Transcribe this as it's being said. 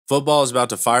Football is about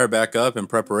to fire back up in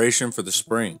preparation for the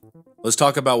spring. Let's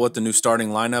talk about what the new starting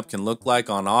lineup can look like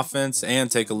on offense and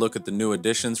take a look at the new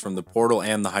additions from the portal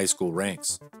and the high school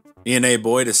ranks. E&A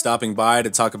Boyd is stopping by to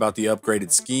talk about the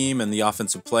upgraded scheme and the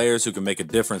offensive players who can make a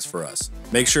difference for us.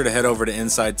 Make sure to head over to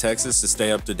Inside Texas to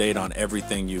stay up to date on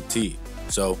everything UT.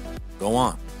 So, go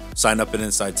on. Sign up at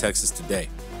Inside Texas today.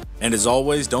 And as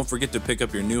always, don't forget to pick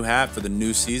up your new hat for the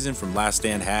new season from Last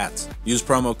Stand Hats. Use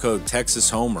promo code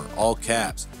TexasHomer, all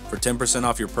caps, for 10%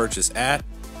 off your purchase at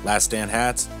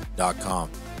laststandhats.com.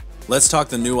 Let's talk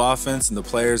the new offense and the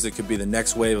players that could be the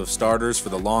next wave of starters for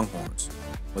the Longhorns.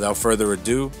 Without further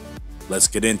ado, let's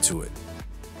get into it.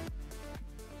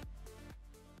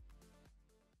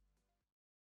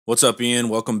 What's up, Ian?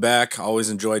 Welcome back. Always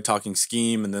enjoy talking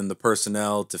scheme and then the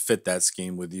personnel to fit that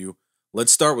scheme with you.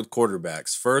 Let's start with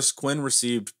quarterbacks. First, Quinn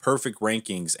received perfect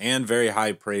rankings and very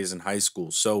high praise in high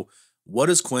school. So what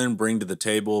does Quinn bring to the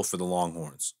table for the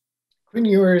Longhorns? Quinn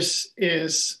Ewers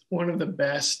is one of the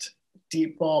best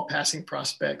deep ball passing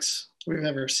prospects we've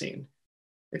ever seen.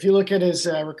 If you look at his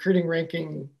recruiting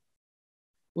ranking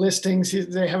listings,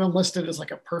 they have him listed as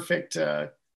like a perfect 100%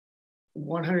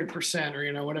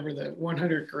 or, whatever the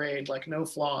 100 grade, like no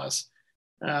flaws.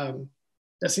 That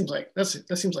seems like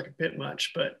a bit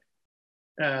much, but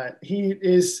he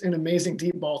is an amazing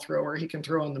deep ball thrower. He can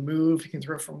throw on the move. He can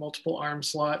throw from multiple arm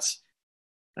slots.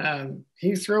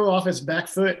 He throw off his back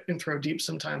foot and throw deep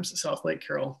sometimes at South Lake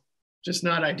Carroll. Just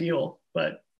not ideal,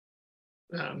 but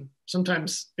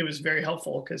sometimes it was very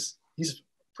helpful because he's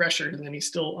pressured and then he's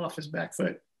still off his back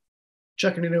foot,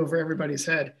 chucking it over everybody's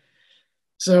head.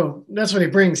 So that's what he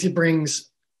brings. He brings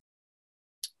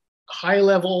high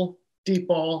level deep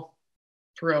ball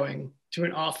throwing to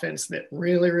an offense that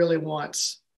really, really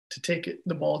wants to take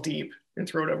the ball deep and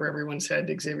throw it over everyone's head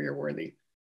to Xavier Worthy.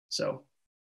 So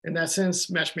in that sense,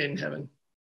 match made in heaven.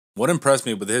 What impressed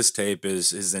me with his tape is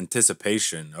his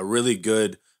anticipation, a really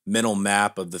good mental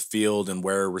map of the field and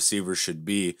where receivers should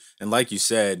be. And like you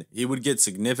said, he would get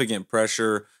significant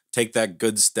pressure, take that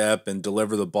good step, and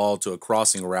deliver the ball to a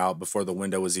crossing route before the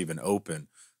window was even open.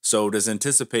 So does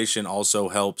anticipation also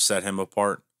help set him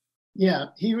apart? Yeah,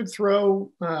 he would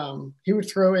throw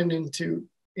into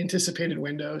anticipated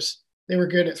windows. They were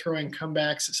good at throwing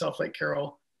comebacks at South Lake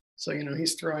Carroll. So,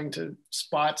 he's throwing to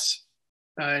spots,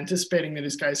 anticipating that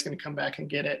his guy's going to come back and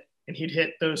get it, and he'd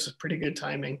hit those with pretty good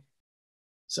timing.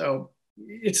 So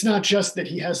it's not just that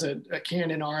he has a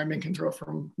cannon arm and can throw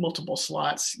from multiple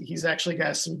slots. He's actually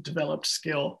got some developed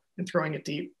skill in throwing it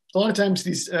deep. A lot of times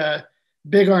these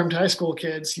big-armed high school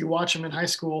kids, you watch them in high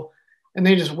school, and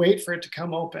they just wait for it to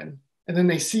come open, and then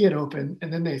they see it open,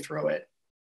 and then they throw it.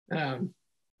 And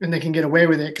they can get away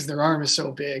with it because their arm is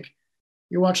so big.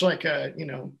 You watch like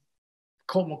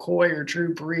Colt McCoy or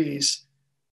Drew Brees.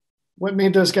 What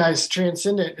made those guys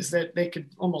transcendent is that they could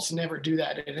almost never do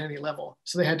that at any level.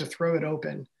 So they had to throw it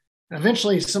open. And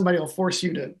eventually somebody will force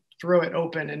you to throw it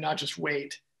open and not just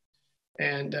wait.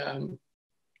 And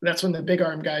that's when the big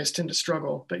arm guys tend to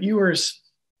struggle. But Ewers,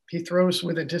 he throws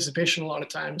with anticipation a lot of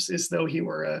times as though he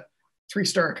were a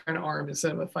 3-star kind of arm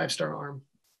instead of a 5-star arm.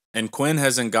 And Quinn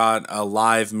hasn't got a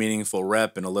live, meaningful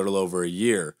rep in a little over a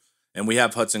year. And we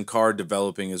have Hudson Card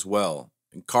developing as well.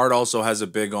 And Card also has a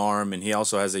big arm, and he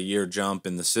also has a year jump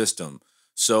in the system.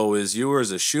 So is Ewers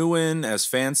a shoo-in, as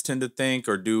fans tend to think,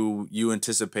 or do you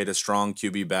anticipate a strong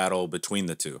QB battle between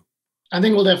the two? I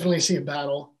think we'll definitely see a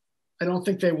battle. I don't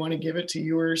think they want to give it to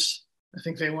Ewers. I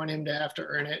think they want him to have to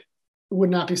earn it. It would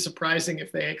not be surprising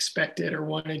if they expected or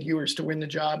wanted Ewers to win the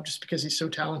job just because he's so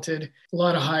talented. A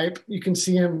lot of hype. You can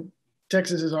see him.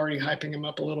 Texas is already hyping him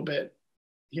up a little bit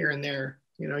here and there.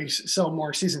 You sell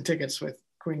more season tickets with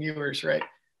Quinn Ewers, right?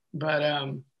 But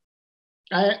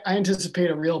I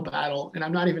anticipate a real battle, and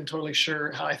I'm not even totally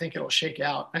sure how I think it'll shake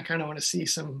out. I kind of want to see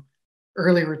some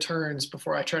early returns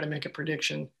before I try to make a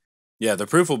prediction. Yeah, the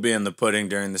proof will be in the pudding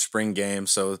during the spring game,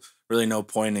 so really no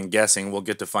point in guessing. We'll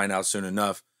get to find out soon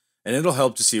enough. And it'll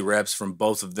help to see reps from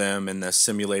both of them in the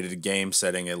simulated game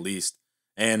setting at least.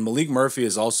 And Malik Murphy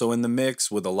is also in the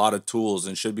mix with a lot of tools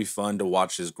and should be fun to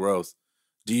watch his growth.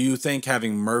 Do you think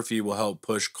having Murphy will help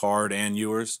push Card and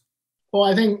Ewers? Well,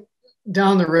 I think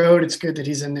down the road, it's good that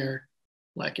he's in there.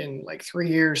 Like in 3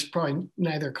 years, probably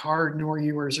neither Card nor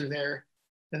Ewers are there.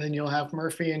 And then you'll have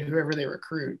Murphy and whoever they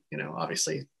recruit.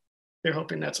 Obviously they're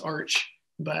hoping that's Arch.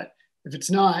 But if it's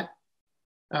not,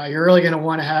 you're really going to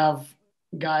want to have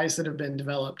guys that have been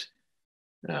developed.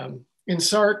 And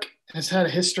Sark has had a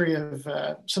history of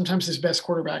sometimes his best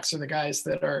quarterbacks are the guys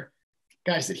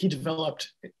that he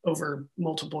developed over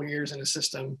multiple years in a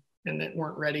system and that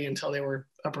weren't ready until they were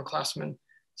upperclassmen.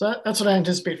 So that's what I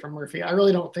anticipate from Murphy. I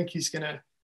really don't think he's going to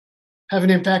have an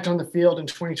impact on the field in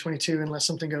 2022 unless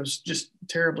something goes just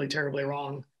terribly, terribly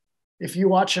wrong. If you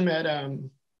watch him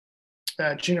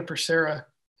at Juniper Serra,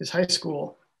 his high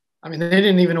school, I mean, they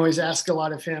didn't even always ask a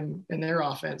lot of him in their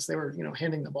offense. They were,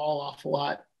 handing the ball off a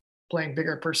lot, playing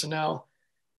bigger personnel.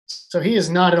 So he is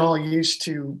not at all used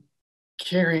to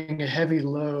carrying a heavy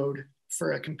load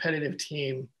for a competitive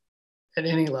team at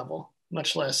any level,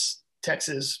 much less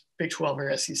Texas, Big 12,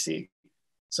 or SEC.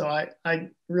 So I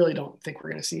really don't think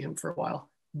we're going to see him for a while.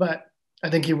 But I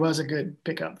think he was a good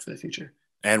pickup for the future.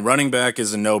 And running back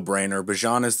is a no-brainer.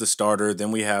 Bajan is the starter.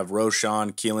 Then we have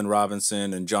Roshan, Keelan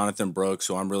Robinson, and Jonathan Brooks,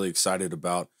 who I'm really excited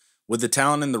about. With the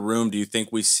talent in the room, do you think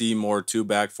we see more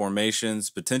two-back formations,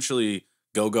 potentially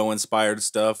go-go inspired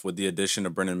stuff with the addition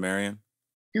of Brennan Marion?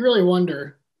 You really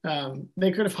wonder.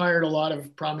 They could have hired a lot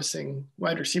of promising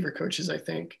wide receiver coaches, I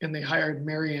think, and they hired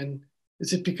Marion.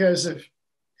 Is it because of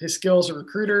his skills as a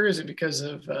recruiter? Is it because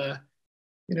of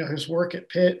his work at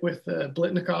Pitt with the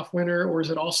Blitnikoff winner, or is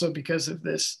it also because of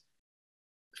this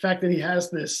fact that he has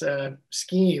this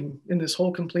scheme in this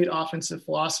whole complete offensive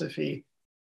philosophy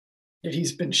that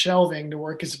he's been shelving to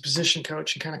work as a position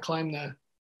coach and kind of climb the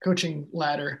coaching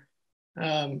ladder?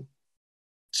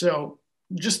 So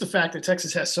just the fact that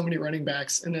Texas has so many running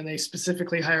backs, and then they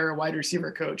specifically hire a wide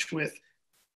receiver coach with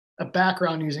a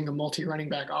background using a multi-running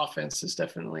back offense is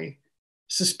definitely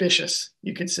suspicious,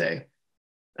 you could say.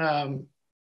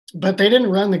 But they didn't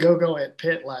run the go-go at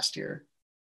Pitt last year.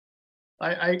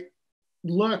 I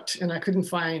looked and I couldn't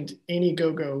find any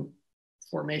go-go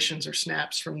formations or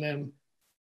snaps from them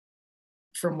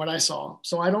from what I saw.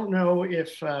 So I don't know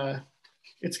if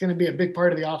it's going to be a big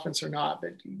part of the offense or not,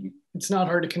 but it's not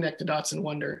hard to connect the dots and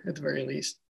wonder at the very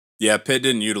least. Yeah, Pitt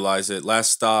didn't utilize it.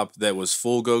 Last stop that was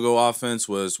full go-go offense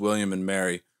was William and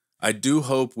Mary. I do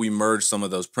hope we merge some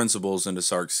of those principles into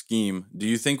Sark's scheme. Do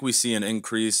you think we see an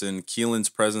increase in Keelan's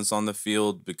presence on the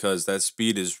field, because that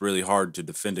speed is really hard to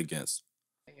defend against?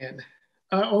 And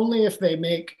only if they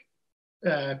make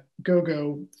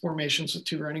go-go formations with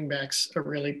two running backs a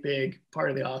really big part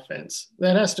of the offense.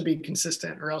 That has to be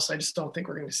consistent, or else I just don't think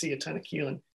we're going to see a ton of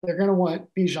Keelan. They're going to want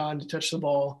Bijan to touch the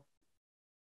ball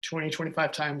 20,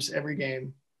 25 times every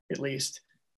game, at least.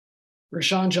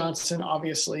 Rashawn Johnson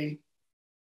obviously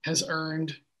has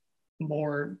earned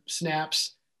more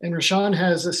snaps, and Rashawn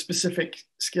has a specific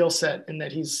skill set in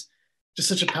that he's just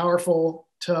such a powerful,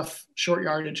 tough, short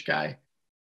yardage guy.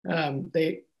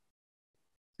 They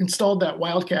installed that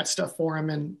Wildcat stuff for him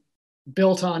and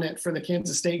built on it for the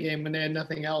Kansas State game when they had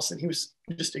nothing else, and he was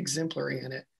just exemplary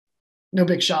in it. No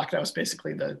big shock. That was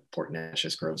basically the Port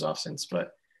Neches Groves offense,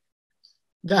 but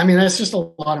I mean, that's just a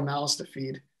lot of mouths to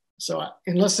feed. So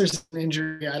unless there's an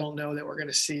injury, I don't know that we're going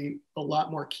to see a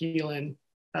lot more Keelan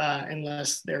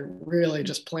unless they're really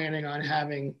just planning on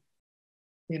having,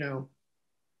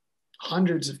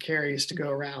 hundreds of carries to go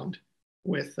around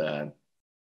with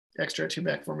extra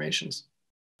two-back formations.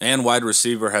 And wide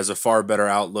receiver has a far better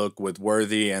outlook with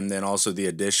Worthy, and then also the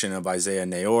addition of Isaiah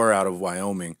Nayor out of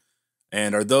Wyoming.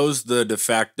 And are those the de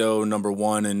facto number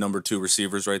one and number two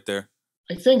receivers right there?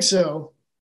 I think so.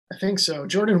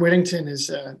 Jordan Whittington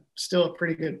is still a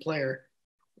pretty good player.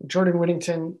 Jordan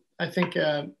Whittington, I think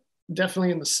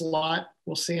definitely in the slot,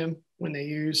 we'll see him when they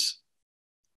use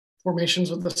formations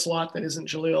with the slot that isn't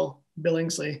Jaleel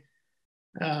Billingsley.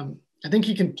 I think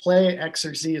he can play X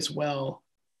or Z as well.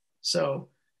 So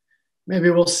maybe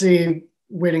we'll see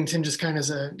Whittington just kind of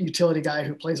as a utility guy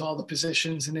who plays all the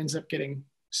positions and ends up getting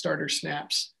starter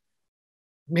snaps.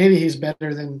 Maybe he's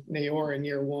better than Nayor in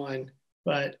year one,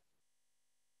 but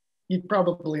you'd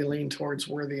probably lean towards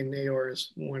Worthy and Nayor as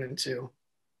 1 and 2.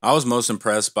 I was most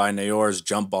impressed by Nayor's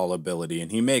jump ball ability,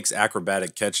 and he makes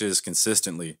acrobatic catches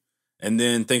consistently. And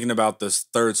then thinking about this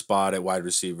third spot at wide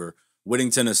receiver,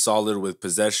 Whittington is solid with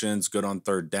possessions, good on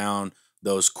third down.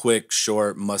 Those quick,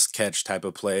 short, must-catch type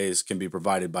of plays can be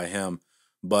provided by him,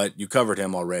 but you covered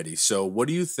him already. So what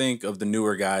do you think of the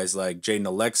newer guys like Jaden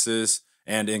Alexis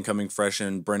and incoming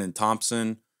freshman Brennan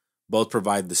Thompson? Both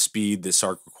provide the speed that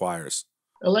Sark requires.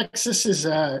 Alexis is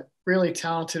really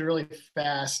talented, really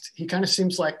fast. He kind of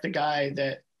seems like the guy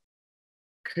that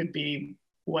could be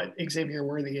what Xavier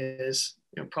Worthy is.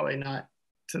 Probably not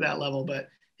to that level, but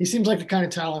he seems like the kind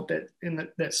of talent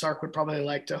that Sark would probably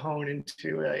like to hone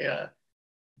into a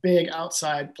big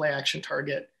outside play action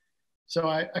target. So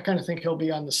I kind of think he'll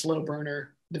be on the slow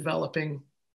burner, developing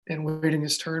and waiting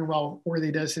his turn while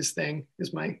Worthy does his thing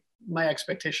is my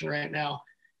expectation right now.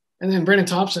 And then Brennan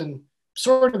Thompson,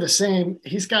 sort of the same.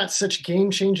 He's got such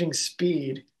game-changing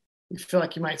speed. You feel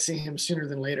like you might see him sooner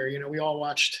than later.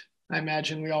 I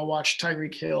imagine we all watched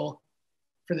Tyreek Hill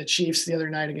for the Chiefs the other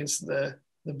night against the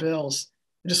Bills.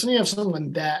 Just when you have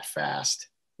someone that fast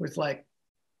with like,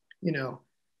 you know,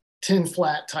 10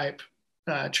 flat type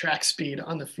track speed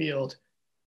on the field,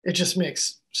 it just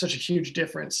makes such a huge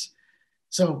difference.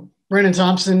 So Brennan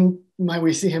Thompson, might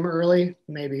we see him early?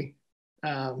 Maybe.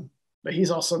 But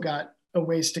he's also got a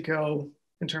ways to go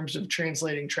in terms of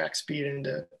translating track speed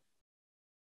into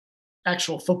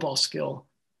actual football skill.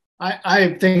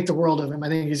 I think the world of him. I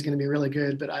think he's going to be really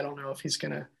good, but I don't know if he's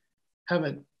going to have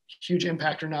a huge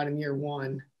impact or not in year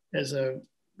one as a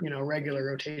regular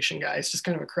rotation guy. It's just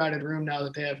kind of a crowded room now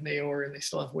that they have Nayor and they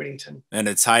still have Whittington. And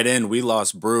at tight end, we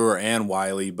lost Brewer and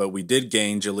Wiley, but we did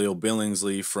gain Jaleel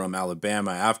Billingsley from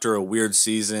Alabama after a weird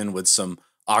season with some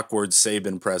awkward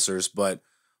Saban pressers. But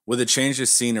with a change of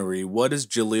scenery, what does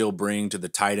Jaleel bring to the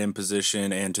tight end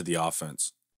position and to the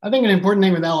offense? I think an important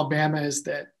thing with Alabama is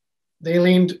that they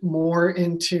leaned more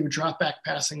into drop back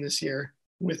passing this year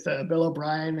with Bill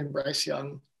O'Brien and Bryce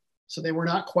Young. So they were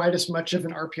not quite as much of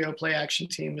an RPO play action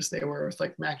team as they were with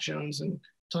like Mac Jones and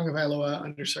Tonga Vailoa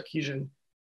under Sarkisian.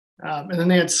 And then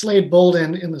they had Slade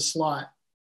Bolden in the slot.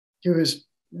 He was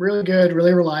really good,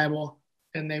 really reliable,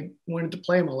 and they wanted to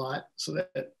play him a lot so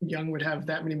that Young would have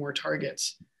that many more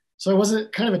targets. So it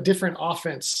wasn't kind of a different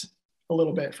offense a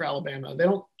little bit for Alabama. They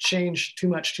don't change too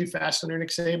much too fast under Nick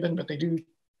Saban, but they do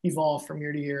evolve from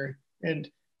year to year. And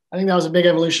I think that was a big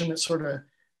evolution that sort of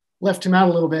left him out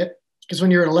a little bit because when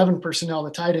you're at 11 personnel,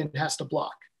 the tight end has to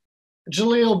block.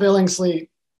 Jaleel Billingsley,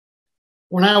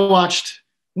 when I watched,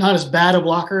 not as bad a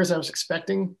blocker as I was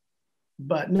expecting,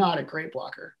 but not a great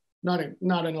blocker. Not an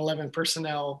 11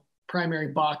 personnel primary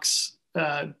box,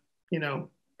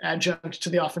 adjunct to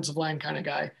the offensive line kind of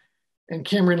guy. And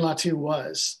Cameron Latu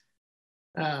was.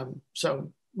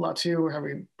 So Latu, or however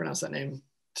you pronounce that name,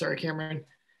 sorry, Cameron,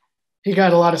 he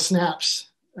got a lot of snaps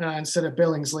instead of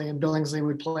Billingsley, and Billingsley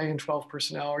would play in 12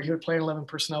 personnel, or he would play in 11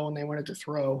 personnel when they wanted to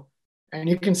throw. And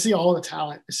you can see all the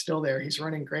talent is still there. He's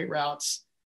running great routes.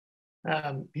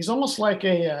 He's almost like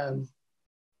he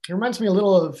reminds me a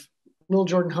little of Lil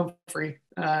Jordan Humphrey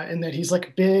in that he's like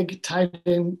a big tight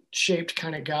end shaped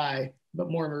kind of guy,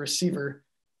 but more of a receiver.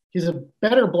 He's a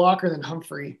better blocker than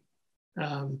Humphrey.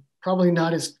 Probably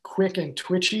not as quick and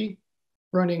twitchy,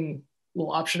 running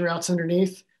little option routes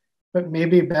underneath, but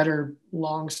maybe better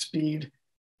long speed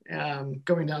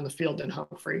going down the field than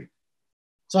Humphrey.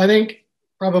 So I think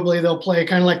probably they'll play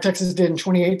kind of like Texas did in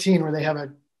 2018, where they have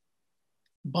a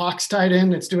box tight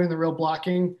end that's doing the real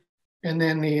blocking. And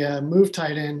then the move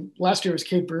tight end, last year was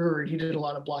Cade Brewer, and he did a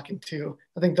lot of blocking too.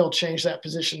 I think they'll change that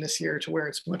position this year to where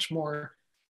it's much more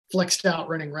flexed out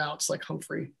running routes like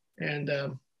Humphrey. And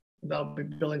that'll be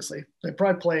Billingsley. They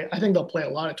probably play, I think they'll play a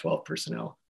lot of 12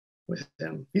 personnel with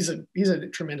him. He's a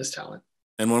tremendous talent.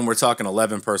 And when we're talking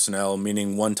 11 personnel,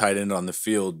 meaning one tight end on the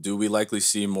field, do we likely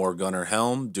see more Gunnar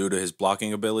Helm due to his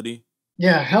blocking ability?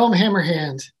 Yeah, Helm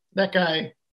Hammerhand, that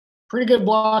guy, pretty good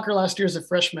blocker last year as a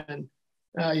freshman.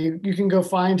 You can go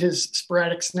find his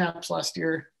sporadic snaps last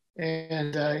year,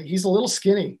 and he's a little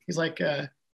skinny. He's like 6'5",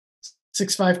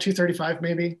 235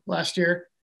 maybe last year,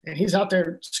 and he's out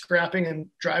there scrapping and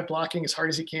drive blocking as hard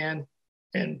as he can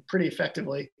and pretty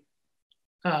effectively.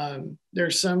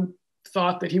 There's some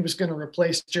thought that he was going to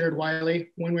replace Jared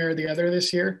Wiley one way or the other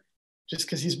this year, just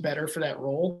because he's better for that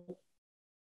role.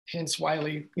 Hence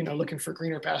Wiley, looking for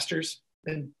greener pastures.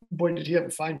 And boy, did he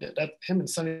ever find it. That him and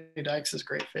Sonny Dykes is a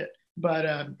great fit.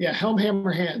 But yeah, Helm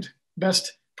Hammerhand,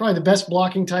 probably the best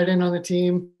blocking tight end on the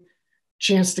team.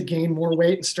 Chance to gain more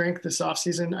weight and strength this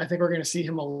offseason. I think we're going to see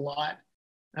him a lot.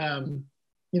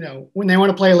 When they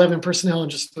want to play 11 personnel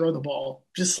and just throw the ball,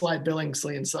 just slide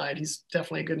Billingsley inside. He's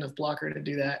definitely a good enough blocker to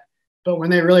do that. But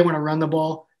when they really want to run the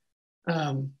ball,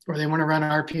 or they want to run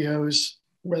RPOs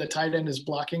where the tight end is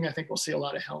blocking, I think we'll see a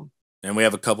lot of Helm. And we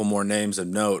have a couple more names of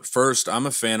note. First, I'm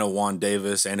a fan of Juan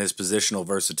Davis and his positional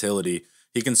versatility.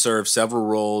 He can serve several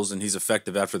roles, and he's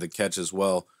effective after the catch as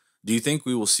well. Do you think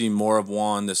we will see more of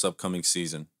Juan this upcoming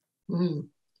season? Mm-hmm.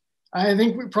 I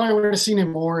think we probably would have seen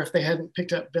him more if they hadn't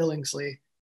picked up Billingsley.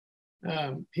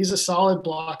 He's a solid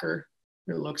blocker,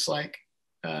 it looks like.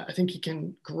 I think he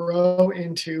can grow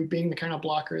into being the kind of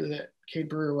blocker that Cade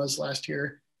Brewer was last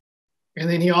year. And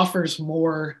then he offers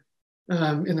more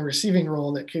in the receiving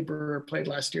role that Cade Brewer played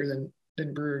last year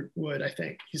than Brewer would, I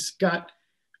think.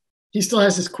 He still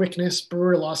has his quickness.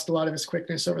 Brewer lost a lot of his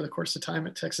quickness over the course of time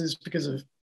at Texas because of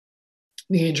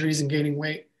knee injuries and gaining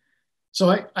weight.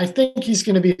 So I think he's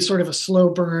going to be sort of a slow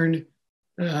burn,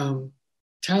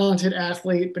 talented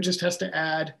athlete, but just has to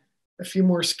add a few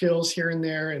more skills here and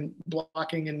there and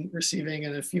blocking and receiving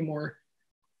and a few more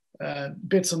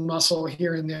bits of muscle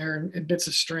here and there and bits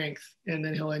of strength. And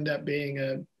then he'll end up being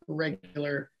a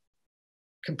regular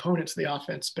component to the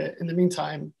offense. But in the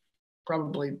meantime,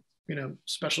 probably,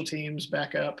 special teams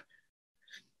back up,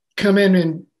 come in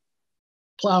and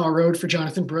plow a road for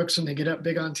Jonathan Brooks when they get up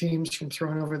big on teams from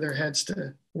throwing over their heads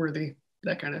to Worthy,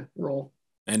 that kind of role.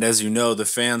 And as you know, the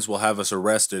fans will have us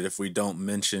arrested if we don't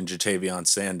mention Jatavion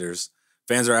Sanders.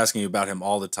 Fans are asking about him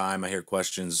all the time. I hear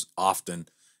questions often,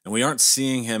 and we aren't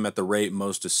seeing him at the rate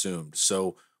most assumed.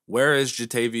 So, where is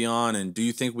Jatavion, and do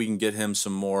you think we can get him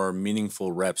some more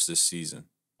meaningful reps this season?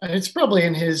 It's probably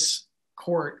in his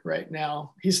court right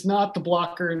now. He's not the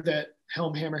blocker that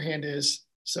Helm Hammerhand is,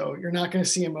 so you're not going to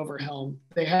see him over Helm.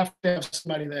 They have to have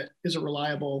somebody that is a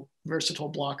reliable, versatile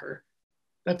blocker.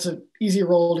 That's an easy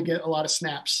role to get a lot of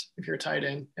snaps if you're a tight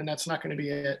end, and that's not going to be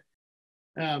it.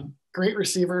 Great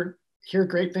receiver. Hear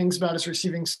great things about his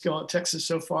receiving skill at Texas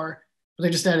so far. But they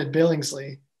just added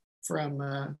Billingsley from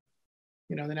the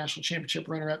national championship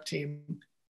runner-up team.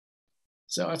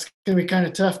 So it's going to be kind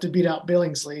of tough to beat out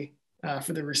Billingsley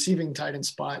for the receiving tight end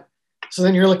spot. So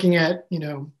then you're looking at,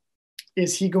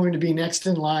 is he going to be next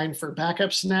in line for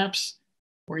backup snaps,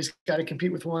 where he's got to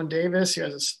compete with Juan Davis, who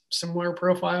has a similar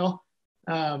profile?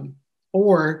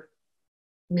 Or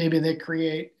maybe they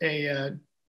create a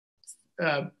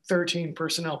 13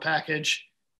 personnel package,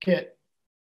 get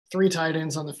 3 tight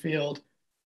ends on the field,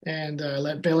 and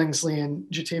let Billingsley and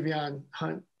Jatavion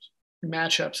hunt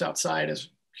matchups outside as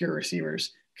pure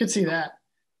receivers. Could see that.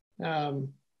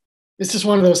 It's just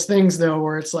one of those things, though,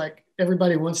 where it's like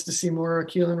everybody wants to see more of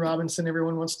Keelan Robinson.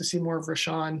 Everyone wants to see more of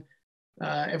Rashawn.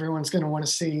 Everyone's going to want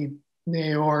to see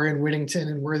Nayor and Whittington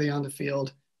and Worthy on the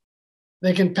field.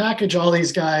 They can package all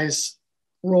these guys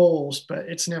roles, but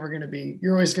it's never going to be,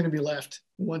 you're always going to be left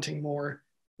wanting more,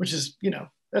 which is,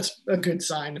 that's a good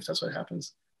sign if that's what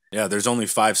happens. Yeah, there's only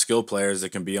 5 skill players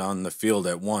that can be on the field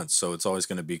at once, so it's always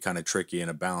going to be kind of tricky in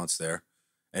a balance there.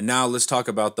 And now let's talk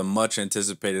about the much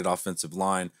anticipated offensive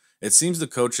line. It seems the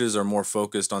coaches are more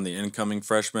focused on the incoming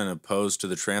freshmen opposed to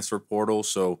the transfer portal.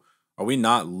 So are we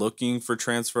not looking for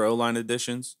transfer O-line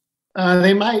additions?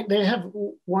 They have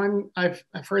one. I've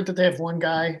heard that they have one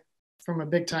guy from a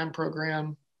big time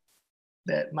program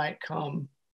that might come,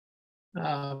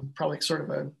 probably sort of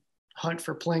a hunt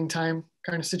for playing time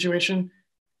kind of situation.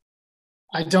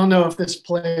 I don't know if this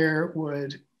player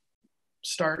would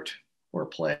start or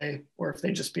play, or if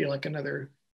they just be like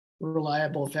another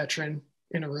reliable veteran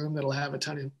in a room that'll have a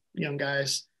ton of young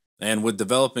guys. And with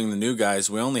developing the new guys,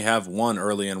 we only have one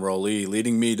early enrollee,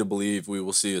 leading me to believe we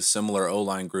will see a similar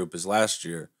O-line group as last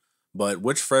year. But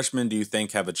which freshmen do you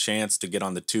think have a chance to get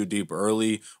on the 2 deep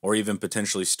early or even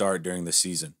potentially start during the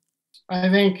season? I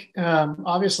think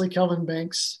obviously Kelvin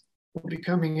Banks will be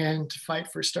coming in to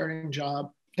fight for a starting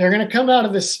job. They're going to come out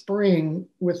of this spring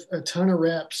with a ton of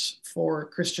reps for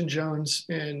Christian Jones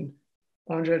and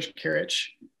Andrej Karic.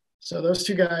 So those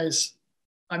 2 guys,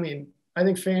 I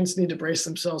think fans need to brace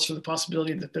themselves for the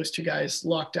possibility that those 2 guys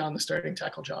lock down the starting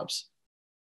tackle jobs,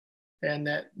 and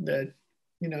that the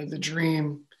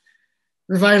dream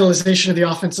revitalization of the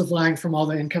offensive line from all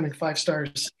the incoming 5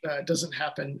 stars doesn't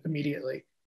happen immediately.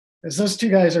 As those 2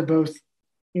 guys are both,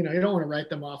 you don't want to write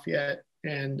them off yet,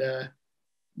 and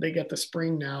they get the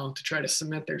spring now to try to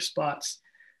cement their spots.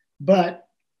 But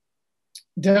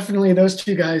definitely those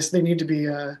 2 guys, they need to be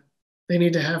they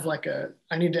need to have like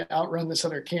I need to outrun this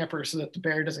other camper so that the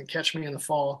bear doesn't catch me in the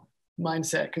fall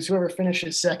mindset, because whoever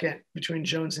finishes second between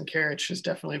Jones and Karic is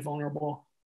definitely vulnerable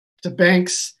to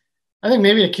Banks. I think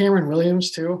maybe to Cameron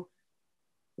Williams too.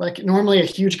 Like normally a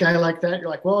huge guy like that, you're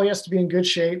like, well, he has to be in good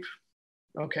shape.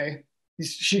 Okay. He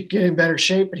should get in better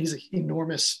shape, but he's an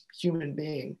enormous human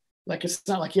being. Like it's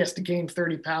not like he has to gain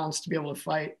 30 pounds to be able to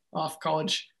fight off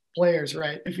college players,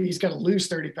 right? If he's got to lose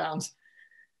 30 pounds.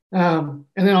 And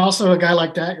then also a guy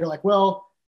like that, you're like, well,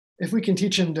 if we can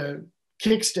teach him to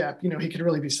kick step, he could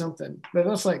really be something. But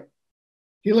that's like,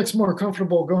 he looks more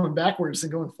comfortable going backwards than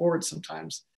going forward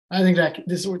sometimes. I think that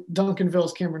this is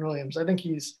Duncanville's Cameron Williams. I think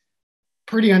he's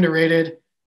pretty underrated.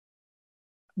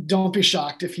 Don't be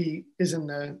shocked if he is in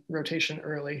the rotation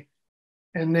early.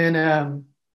 And then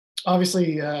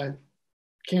obviously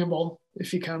Campbell,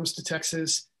 if he comes to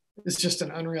Texas, is just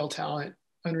an unreal talent,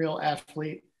 unreal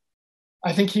athlete.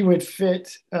 I think he would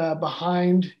fit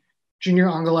behind Junior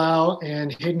Angalau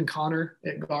and Hayden Connor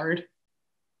at guard,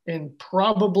 and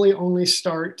probably only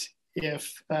start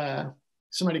if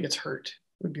somebody gets hurt,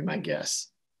 would be my guess.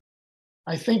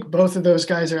 I think both of those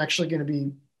guys are actually going to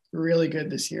be really good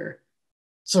this year.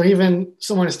 So even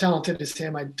someone as talented as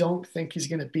him, I don't think he's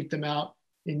going to beat them out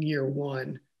in year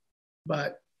 1.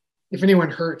 But if anyone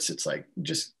hurts, it's like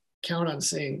just count on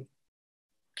seeing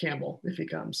Campbell if he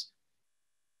comes.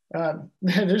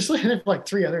 There's like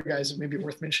 3 other guys that may be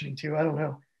worth mentioning too. I don't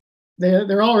know.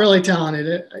 they're all really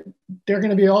talented. They're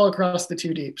going to be all across the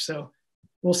two deep. So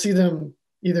we'll see them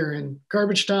either in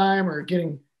garbage time or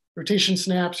getting rotation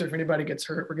snaps, or if anybody gets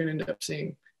hurt, we're going to end up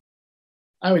seeing,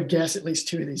 I would guess, at least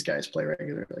two of these guys play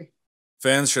regularly.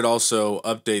 Fans should also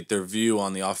update their view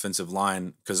on the offensive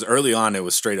line because early on it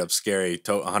was straight up scary,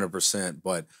 100%,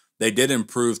 but they did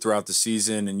improve throughout the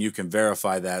season, and you can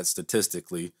verify that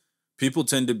statistically. People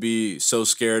tend to be so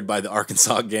scared by the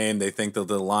Arkansas game. They think that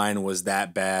the line was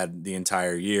that bad the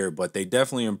entire year, but they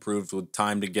definitely improved with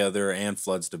time together and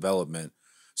Flood's development.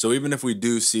 So even if we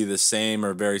do see the same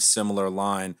or very similar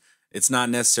line, it's not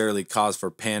necessarily cause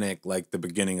for panic like the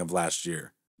beginning of last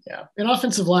year. Yeah, an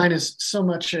offensive line is so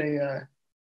much a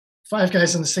five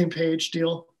guys on the same page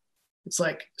deal. It's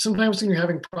like sometimes when you're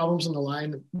having problems on the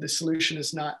line, the solution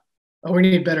is not, oh, we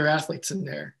need better athletes in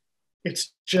there.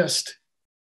 It's just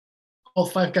all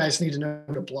five guys need to know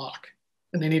to block,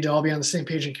 and they need to all be on the same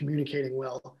page and communicating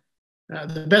well.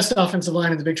 The best offensive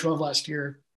line in the Big 12 last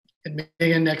year, and maybe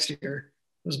again next year,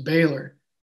 was Baylor.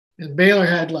 And Baylor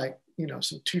had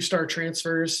some 2-star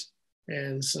transfers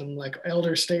and some like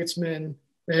elder statesmen.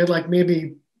 They had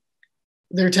maybe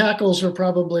their tackles were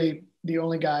probably the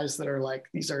only guys that are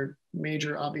these are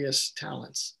major obvious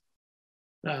talents.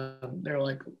 They're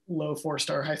like low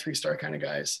 4-star, high 3-star kind of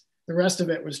guys. The rest of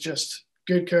it was just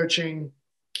good coaching,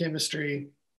 chemistry,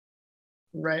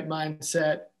 right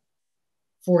mindset,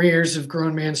 4 years of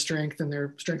grown man strength and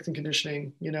their strength and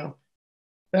conditioning.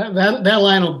 That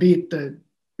line will beat the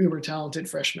uber talented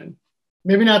freshmen.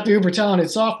 Maybe not the uber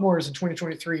talented sophomores in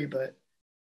 2023, but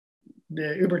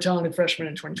the uber talented freshmen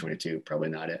in 2022, probably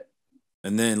not it.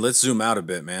 And then let's zoom out a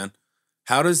bit, man.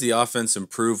 How does the offense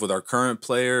improve with our current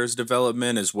players'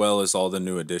 development as well as all the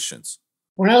new additions?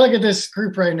 When I look at this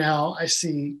group right now, I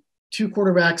see 2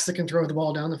 quarterbacks that can throw the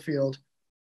ball down the field.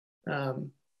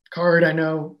 Card, I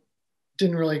know,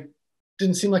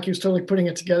 didn't seem like he was totally putting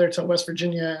it together till West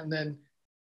Virginia, and then,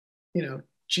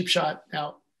 cheap shot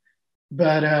out.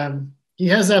 But he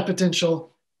has that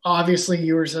potential. Obviously,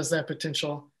 Ewers has that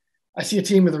potential. I see a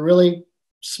team with a really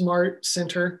smart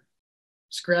center,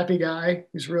 scrappy guy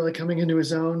who's really coming into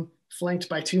his own, flanked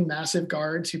by 2 massive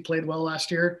guards who played well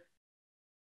last year.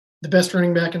 The best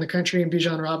running back in the country in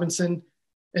Bijan Robinson,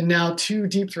 and now 2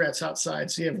 deep threats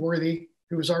outside. So you have Worthy,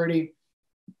 who was already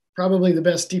probably the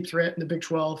best deep threat in the Big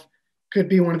 12, could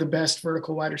be one of the best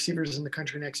vertical wide receivers in the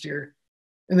country next year.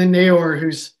 And then Nayor,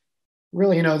 who's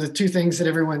really, the 2 things that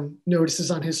everyone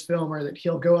notices on his film are that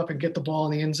he'll go up and get the ball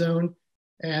in the end zone,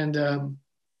 and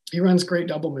he runs great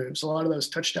double moves. A lot of those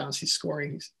touchdowns he's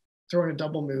scoring, he's throwing a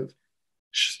double move.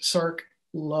 Sark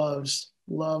loves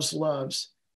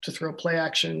to throw play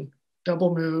action,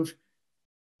 double move,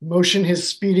 motion his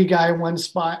speedy guy one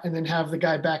spot, and then have the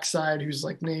guy backside who's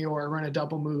like Nayor run a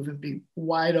double move and be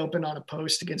wide open on a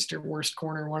post against your worst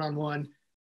corner one-on-one.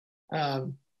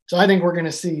 So I think we're going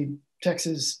to see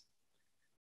Texas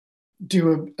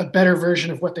do a better version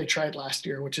of what they tried last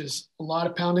year, which is a lot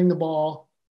of pounding the ball,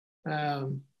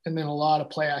 and then a lot of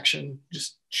play action,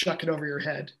 just chuck it over your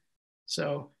head.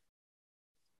 So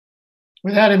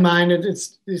with that in mind,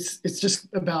 it's just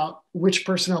about which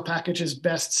personnel package is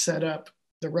best set up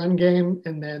the run game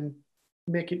and then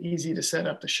make it easy to set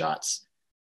up the shots.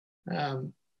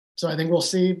 So I think we'll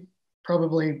see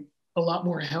probably a lot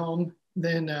more Helm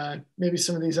than maybe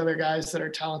some of these other guys that are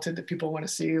talented that people want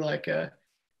to see, like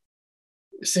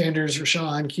Sanders,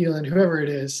 Rashawn, Keelan, whoever it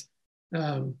is.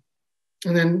 And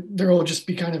then there will just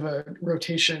be kind of a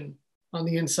rotation on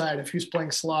the inside of who's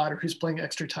playing slot or who's playing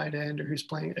extra tight end or who's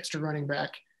playing extra running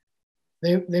back.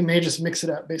 They may just mix it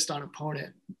up based on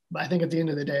opponent. But I think at the end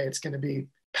of the day, it's going to be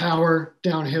power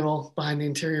downhill behind the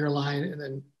interior line and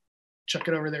then chuck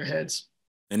it over their heads.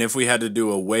 And if we had to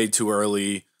do a way too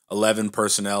early 11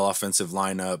 personnel offensive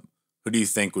lineup, who do you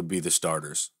think would be the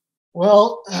starters?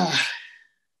 Well,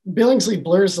 Billingsley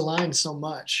blurs the line so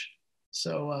much.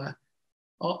 So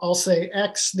I'll say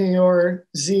X, Nayor,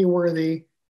 Z, Worthy,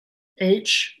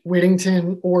 H,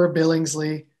 Whittington or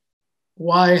Billingsley,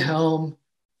 Y, Helm.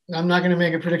 I'm not going to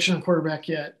make a prediction on quarterback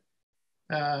yet.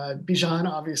 Bijan,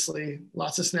 obviously,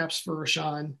 lots of snaps for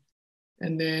Rashawn.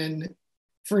 And then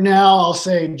for now, I'll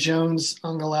say Jones,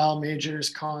 Ungalal, Majors,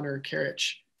 Connor,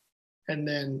 Karich. And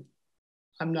then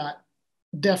I'm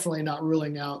definitely not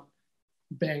ruling out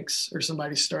Banks or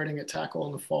somebody starting at tackle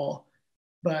in the fall.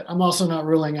 But I'm also not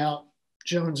ruling out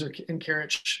Jones and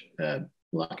Karich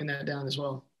locking that down as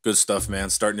well. Good stuff,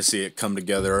 man. Starting to see it come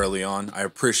together early on. I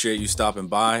appreciate you stopping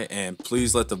by, and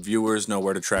please let the viewers know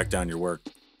where to track down your work.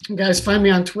 Guys, find me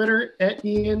on Twitter at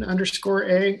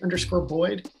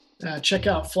Ian_A_Boyd. Check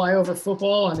out Flyover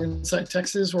Football on Inside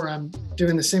Texas, where I'm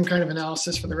doing the same kind of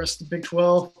analysis for the rest of the Big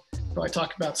 12. Probably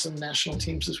talk about some national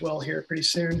teams as well here pretty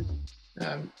soon.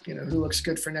 Who looks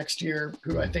good for next year,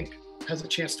 who I think has a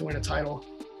chance to win a title.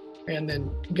 And then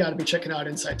you got to be checking out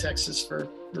Inside Texas for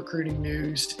recruiting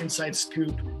news, inside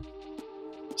scoop,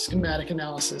 schematic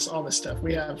analysis, all this stuff.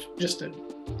 We have just a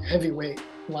heavyweight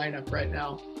lineup right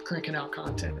now, cranking out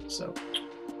content. So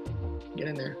get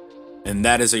in there. And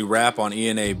that is a wrap on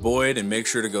E&A Boyd, and make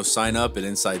sure to go sign up at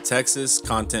Inside Texas,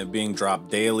 content being dropped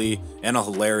daily, and a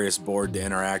hilarious board to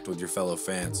interact with your fellow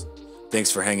fans. Thanks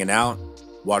for hanging out.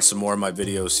 Watch some more of my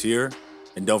videos here,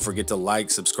 and don't forget to like,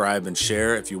 subscribe, and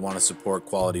share if you want to support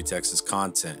quality Texas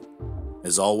content.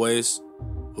 As always,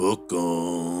 hook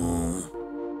 'em.